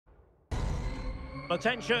The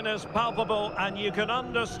tension is palpable and you can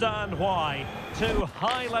understand why. Two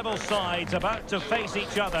high-level sides about to face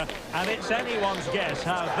each other, and it's anyone's guess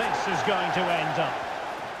how this is going to end up.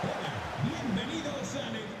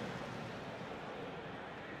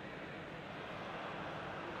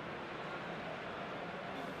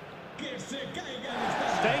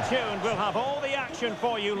 Stay tuned, we'll have all the action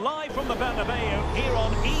for you live from the Bernabeu here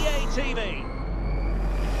on EA TV.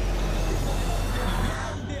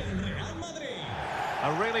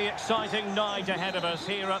 A really exciting night ahead of us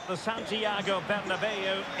here at the Santiago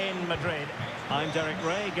Bernabeu in Madrid. I'm Derek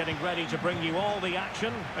Ray, getting ready to bring you all the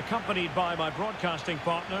action, accompanied by my broadcasting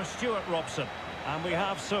partner, Stuart Robson. And we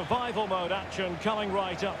have survival mode action coming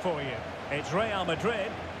right up for you. It's Real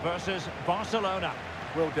Madrid versus Barcelona.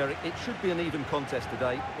 Well, Derek, it should be an even contest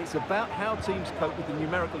today. It's about how teams cope with the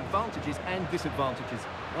numerical advantages and disadvantages.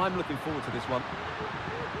 I'm looking forward to this one.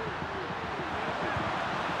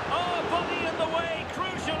 Oh, body in the way,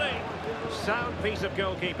 crucially. Sound piece of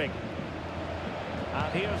goalkeeping.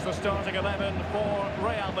 And here's the starting 11 for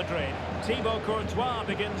Real Madrid. Thibaut Courtois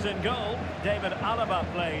begins in goal. David Alaba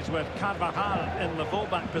plays with Carvajal in the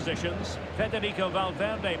fullback positions. Federico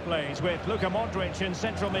Valverde plays with Luka Modric in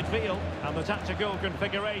central midfield. And the tactical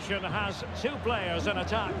configuration has two players in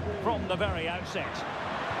attack from the very outset.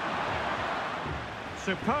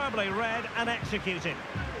 Superbly read and executed.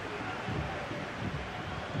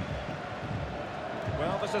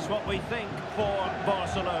 Well, this is what we think for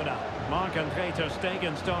Barcelona. Marc-Andre ter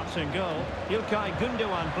Stegen starts in goal. İlkay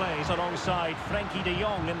Gündoğan plays alongside Frenkie de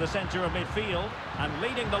Jong in the centre of midfield. And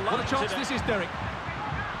leading the line. What a chance this is, Derek.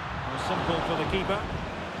 Simple for the keeper.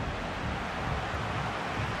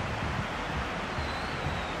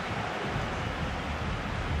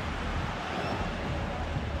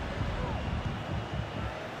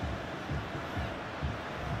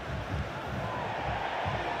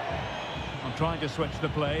 Trying to switch the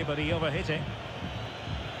play, but he overhit it.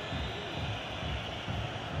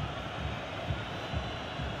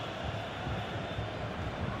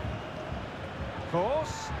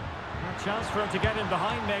 Course. A chance for him to get in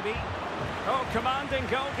behind, maybe. Oh, commanding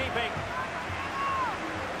goalkeeping.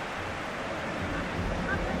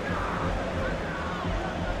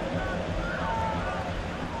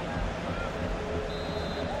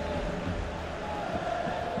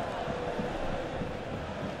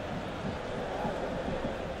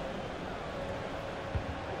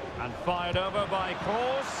 And fired over by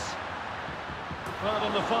Kroos. Well,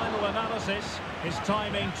 in the final analysis, his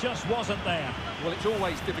timing just wasn't there. Well, it's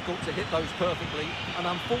always difficult to hit those perfectly, and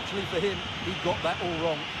unfortunately for him, he got that all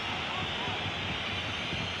wrong.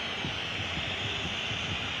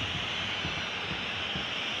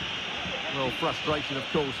 Well, frustration, of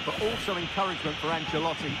course, but also encouragement for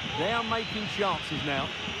Ancelotti. They are making chances now.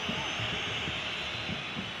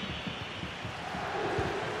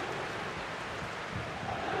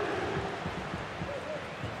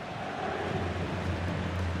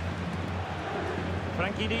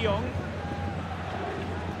 Frenkie de Jong.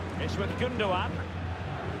 It's with Gündoğan.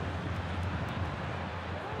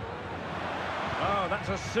 Oh, that's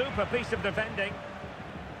a super piece of defending.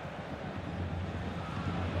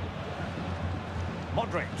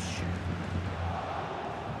 Modric.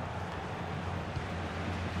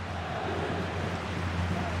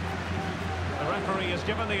 The referee has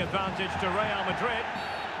given the advantage to Real Madrid.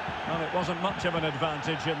 Well, it wasn't much of an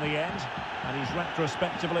advantage in the end, and he's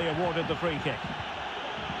retrospectively awarded the free kick.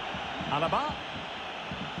 Alaba.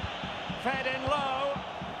 Fed in low.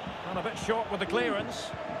 And a bit short with the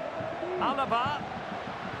clearance. Alaba.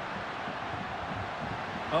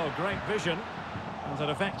 Oh, great vision. And an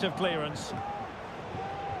effective clearance.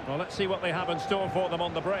 Well, let's see what they have in store for them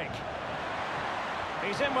on the break.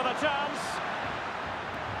 He's in with a chance.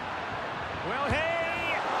 Will he?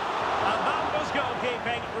 And that was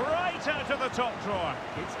goalkeeping right out of the top drawer.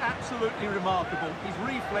 It's absolutely remarkable. His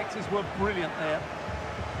reflexes were brilliant there.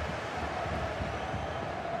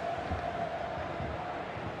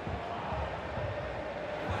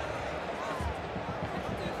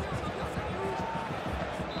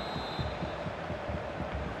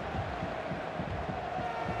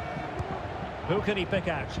 Who can he pick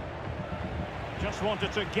out? Just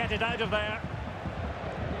wanted to get it out of there.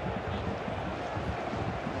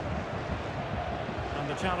 And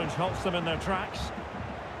the challenge halts them in their tracks.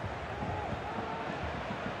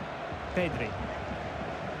 Pedri.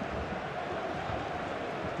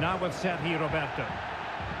 Now with Sergi Roberto.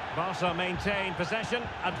 Barca maintain possession,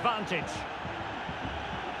 advantage.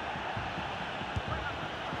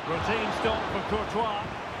 Routine stop for Courtois.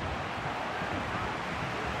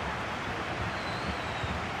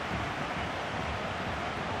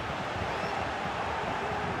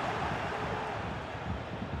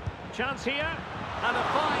 Chance here, and a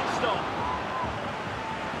fine stop.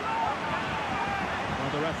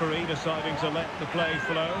 Well, the referee deciding to let the play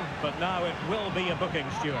flow, but now it will be a booking,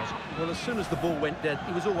 Stuart. Well, as soon as the ball went dead,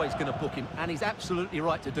 he was always going to book him, and he's absolutely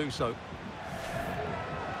right to do so.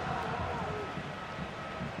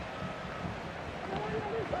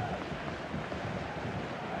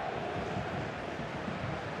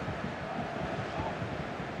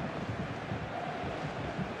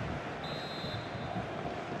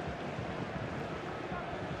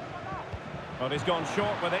 Well, he's gone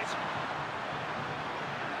short with it.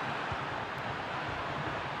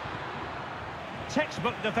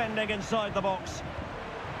 Textbook defending inside the box.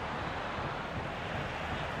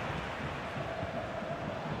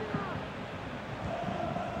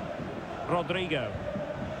 Rodrigo.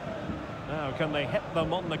 Now, can they hit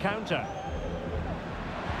them on the counter?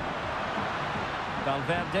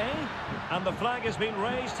 Valverde. And the flag has been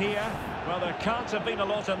raised here. Well, there can't have been a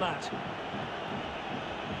lot in that.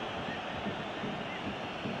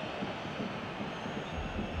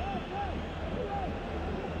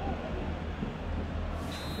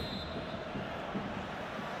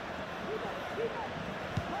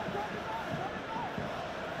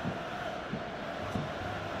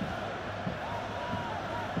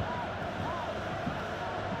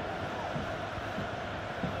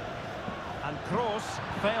 Cross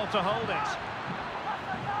failed to hold it.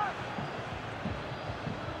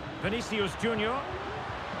 Vinicius Junior.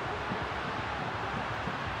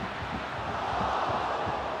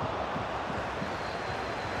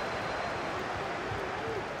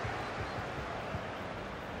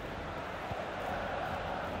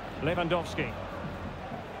 Lewandowski.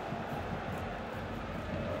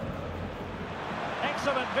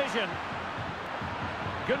 Excellent vision.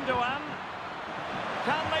 Gundogan.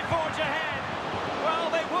 Can they forge ahead?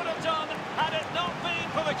 Well, they would have done had it not been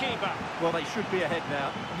for the keeper. Well, they should be ahead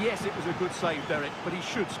now. Yes, it was a good save, Derek, but he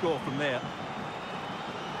should score from there.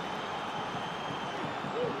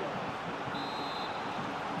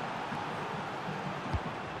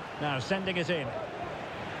 Now sending it in.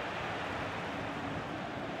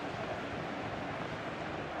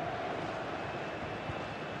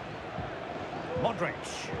 Modric.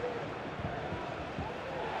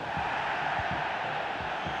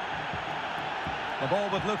 The ball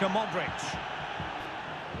with Luka Modric.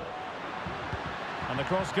 And the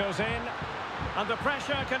cross goes in. Under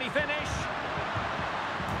pressure, can he finish?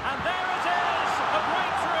 And there it is! A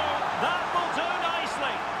breakthrough! That will do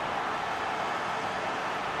nicely.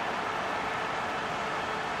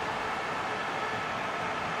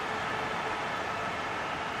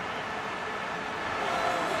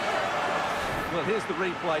 Well, here's the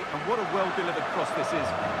replay, and what a well-delivered cross this is.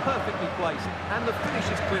 Perfectly placed, and the finish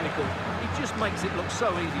is clinical. He just makes it look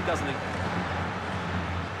so easy, doesn't he?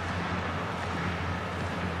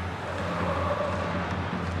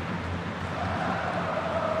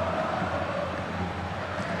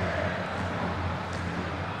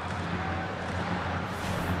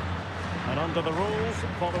 And under the rules,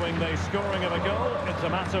 following the scoring of a goal, it's a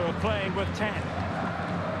matter of playing with 10.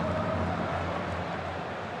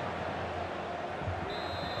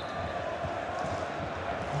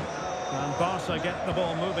 And Barca get the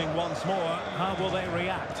ball moving once more. How will they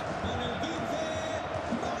react?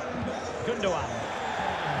 Gundogan.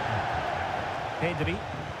 Pedri.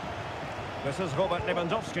 This is Robert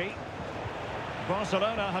Lewandowski.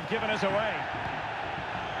 Barcelona have given it away.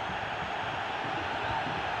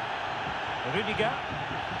 Rudiger.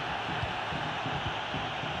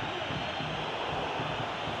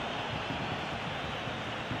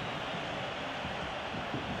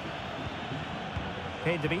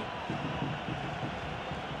 Pedri.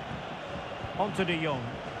 On to De Jong.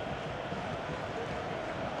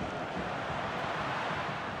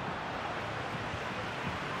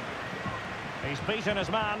 He's beaten his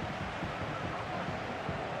man.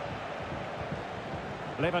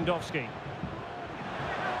 Lewandowski.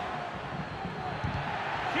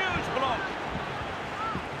 Huge block.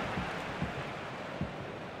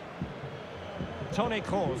 Toni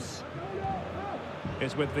Kroos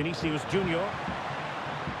is with Vinicius Junior.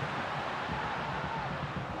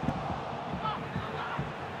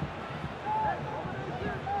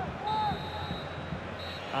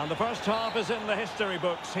 And the first half is in the history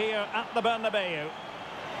books here at the Bernabeu.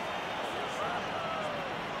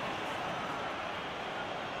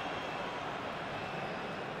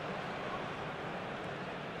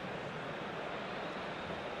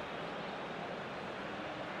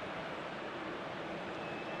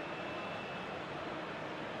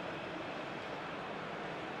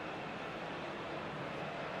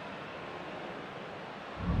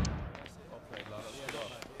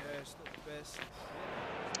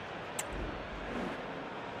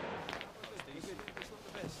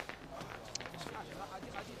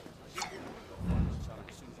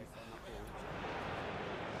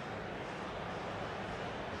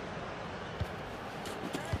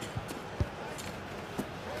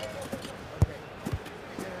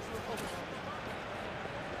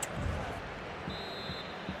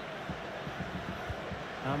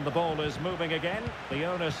 the ball is moving again. The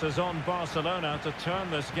onus is on Barcelona to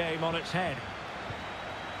turn this game on its head.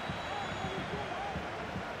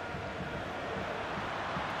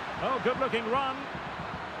 Oh, good-looking run.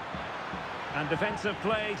 And defensive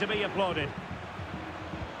play to be applauded.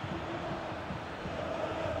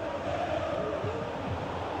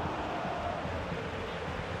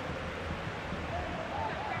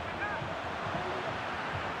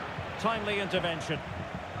 Timely intervention.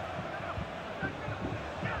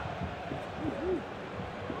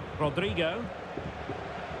 Rodrigo.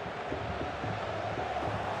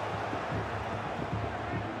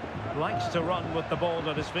 Likes to run with the ball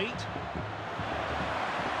at his feet.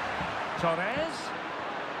 Torres.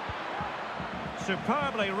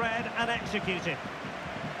 Superbly read and executed.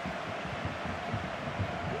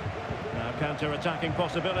 Now counter-attacking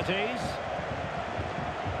possibilities.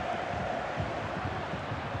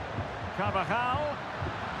 Carvajal.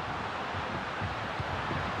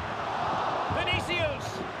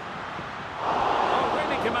 Vinicius. Oh,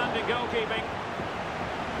 really commanding goalkeeping.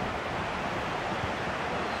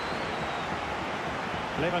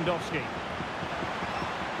 Lewandowski.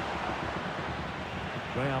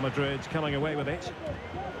 Real Madrid's coming away with it.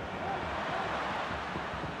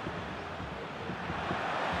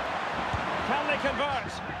 Can they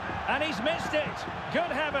convert? And he's missed it.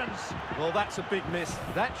 Good heavens. Well, that's a big miss.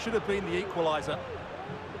 That should have been the equaliser.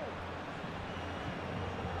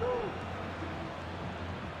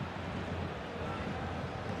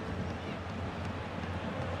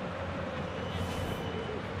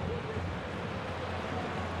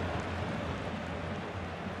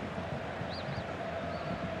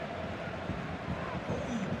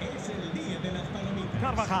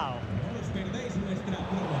 Carvajal.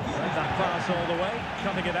 That pass all the way,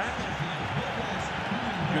 cutting it out.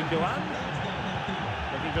 Gundogan.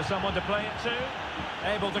 Looking for someone to play it to.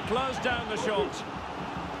 Able to close down the shot.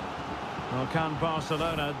 Well, can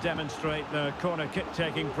Barcelona demonstrate their corner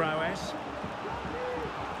kick-taking prowess?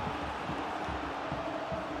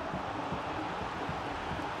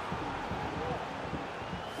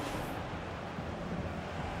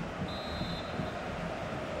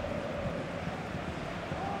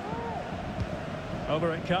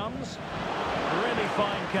 Over it comes. Really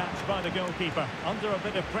fine catch by the goalkeeper. Under a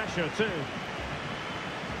bit of pressure too.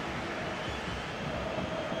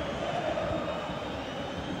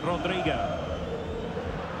 Rodrigo.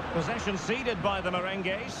 Possession ceded by the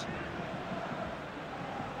Merengues.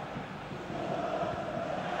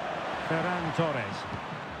 Ferran Torres.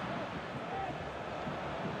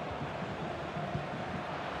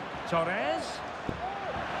 Torres.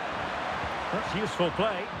 That's useful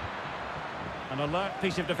play. An alert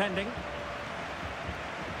piece of defending.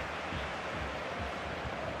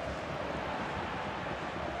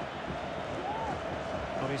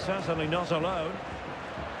 But he's certainly not alone.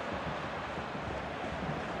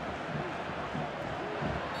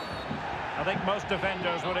 I think most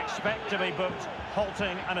defenders would expect to be booked,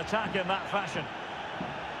 halting an attack in that fashion.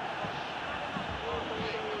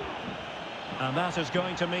 And that is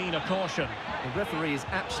going to mean a caution. The referee is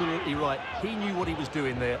absolutely right. He knew what he was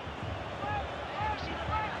doing there.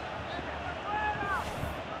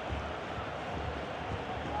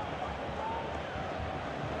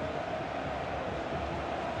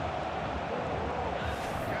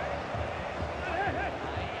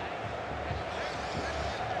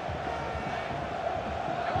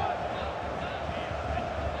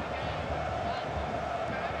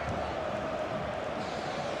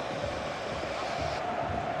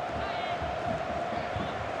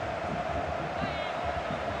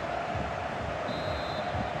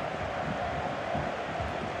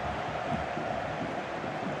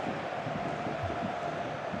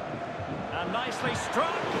 Nicely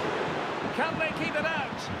struck. Can they keep it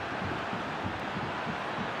out?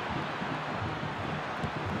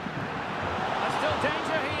 There's still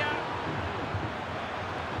danger here.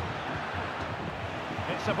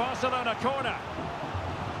 It's a Barcelona corner.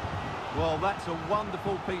 Well, that's a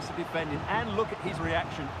wonderful piece of defending. And look at his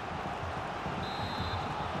reaction.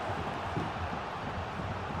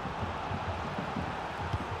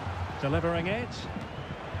 Delivering it.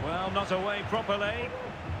 Well, not away properly.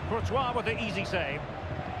 Courtois with the easy save.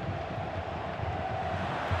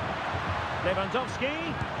 Lewandowski.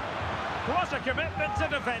 What a commitment to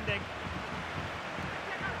defending.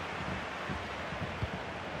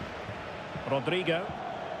 Rodrigo.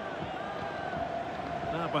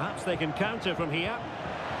 Now perhaps they can counter from here.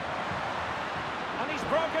 And he's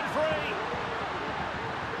broken free.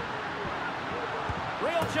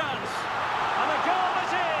 Real chance. And a goal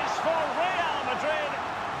it is for Real Madrid.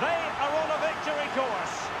 They are on a victory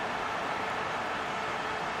course.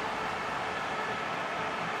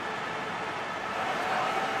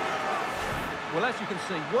 can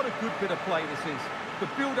see, what a good bit of play this is. The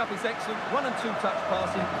build-up is excellent, 1- and 2-touch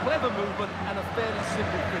passing, clever movement, and a fairly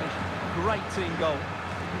simple finish. Great team goal.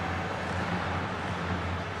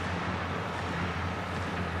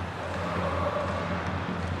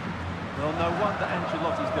 Well, no wonder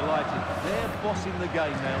Ancelotti's delighted. They're bossing the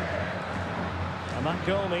game now. And that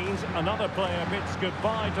goal means another player bids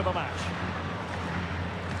goodbye to the match.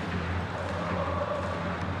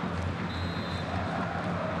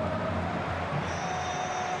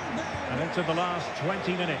 And into the last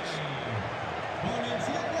 20 minutes.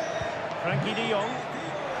 Frankie de Jong.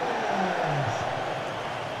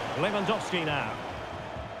 Lewandowski now.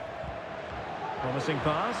 Promising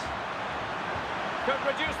pass. Could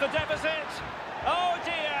reduce the deficit. Oh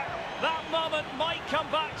dear, that moment might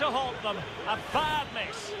come back to haunt them. A bad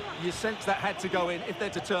miss. You sense that had to go in if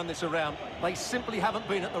they're to turn this around. They simply haven't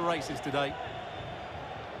been at the races today.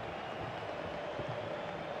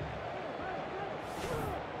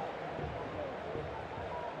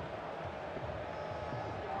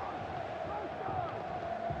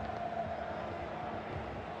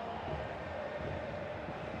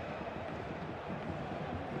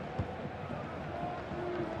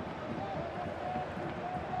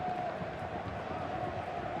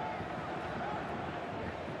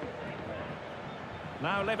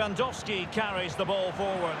 Now Lewandowski carries the ball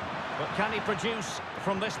forward, but can he produce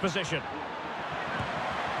from this position?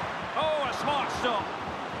 Oh, a smart stop.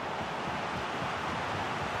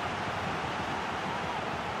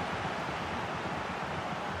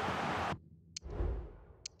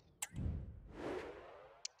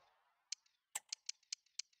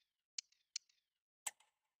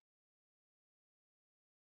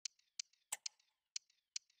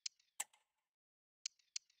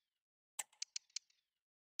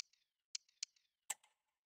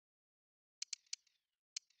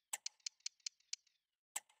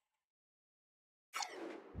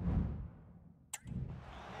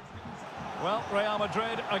 Well, Real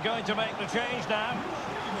Madrid are going to make the change now.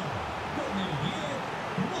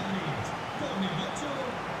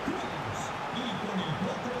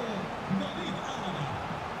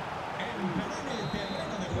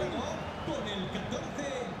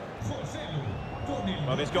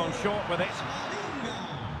 Well, he's gone short with it.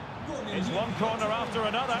 It's one corner after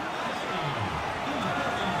another.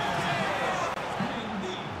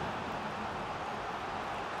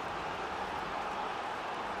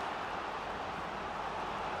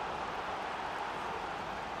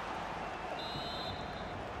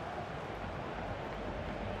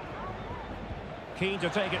 Keen to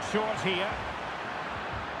take it short here.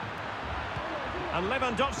 And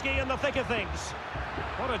Lewandowski in the thick of things.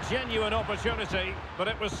 What a genuine opportunity, but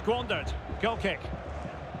it was squandered. Goal kick.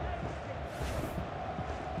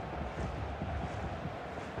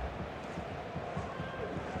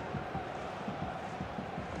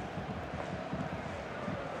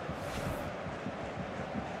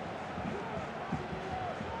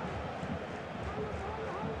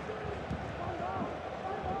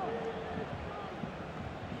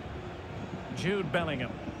 Jude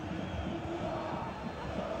Bellingham.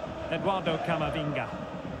 Eduardo Camavinga.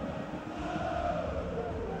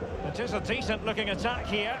 It is a decent-looking attack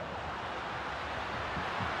here.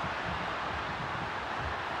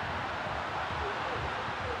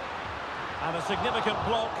 And a significant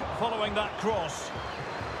block following that cross.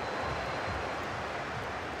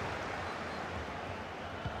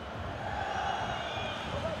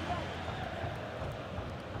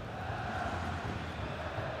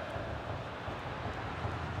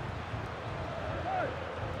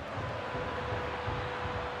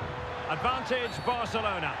 Advantage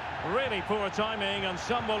Barcelona. Really poor timing, and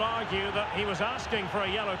some will argue that he was asking for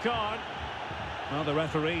a yellow card. Well, the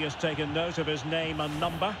referee has taken note of his name and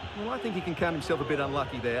number. Well, I think he can count himself a bit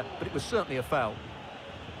unlucky there, but it was certainly a foul.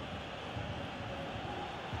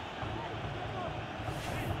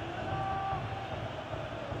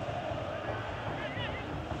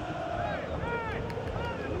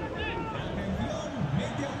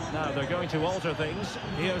 Now they're going to alter things.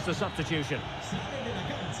 Here's the substitution.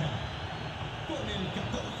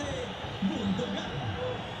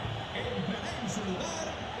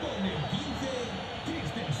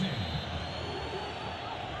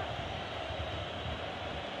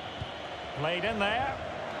 Played in there.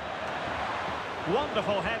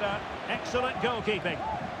 Wonderful header. Excellent goalkeeping.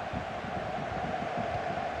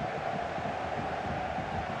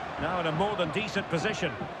 Now in a more than decent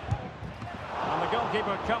position. And the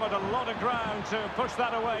goalkeeper covered a lot of ground to push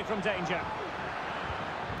that away from danger.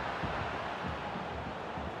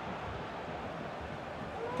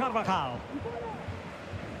 Carvajal.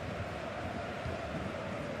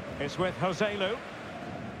 It's with Joselu.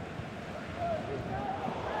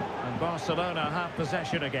 Barcelona have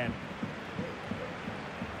possession again.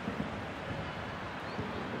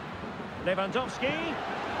 Lewandowski.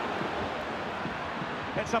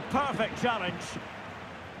 It's a perfect challenge.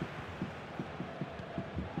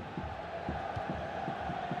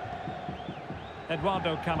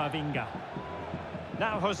 Eduardo Camavinga.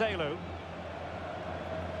 Now Joselu.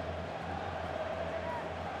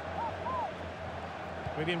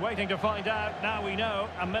 We've been waiting to find out. Now we know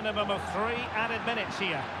a minimum of 3 added minutes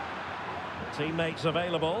here. Teammates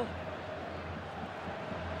available.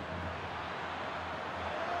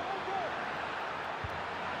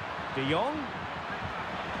 De Jong.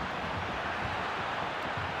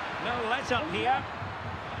 No let-up here.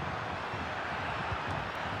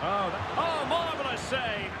 Oh, marvellous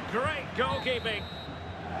save. Great goalkeeping.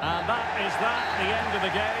 And that is the end of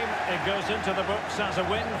the game. It goes into the books as a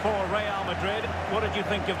win for Real Madrid. What did you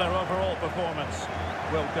think of their overall performance?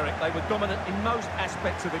 Well, Derek, they were dominant in most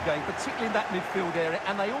aspects of the game, particularly in that midfield area,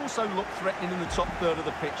 and they also looked threatening in the top third of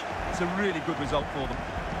the pitch. It's a really good result for them.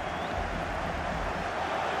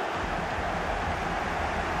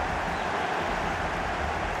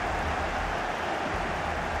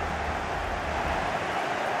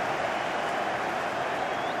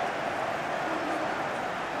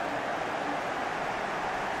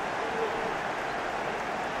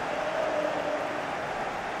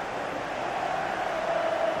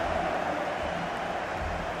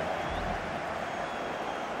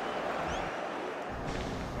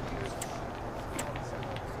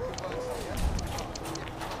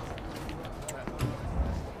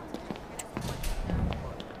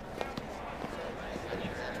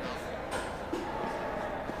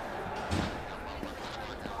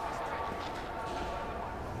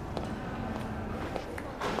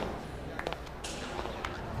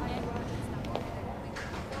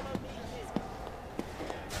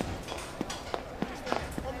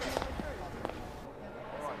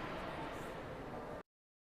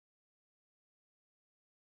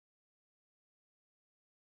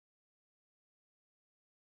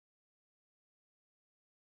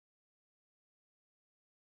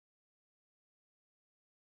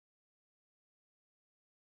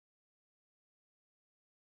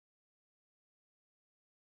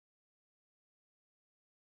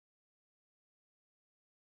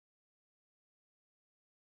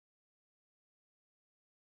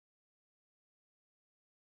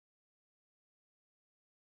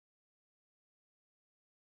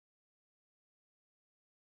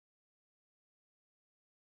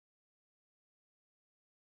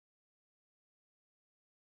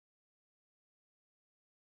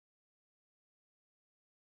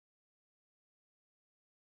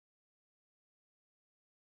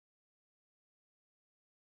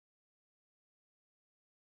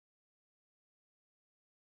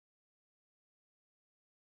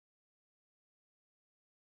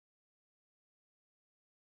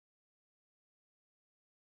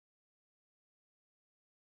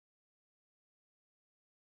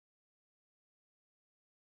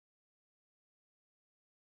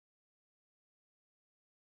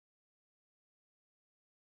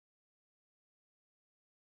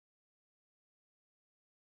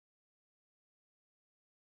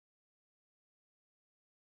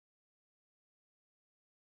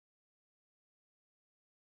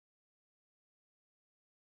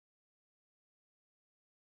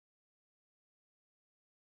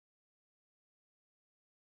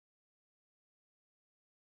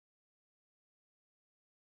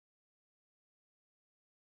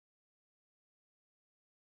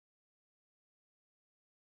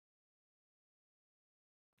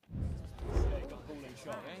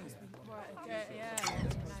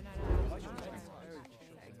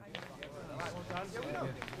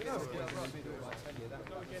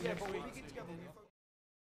 Yeah, but we get together.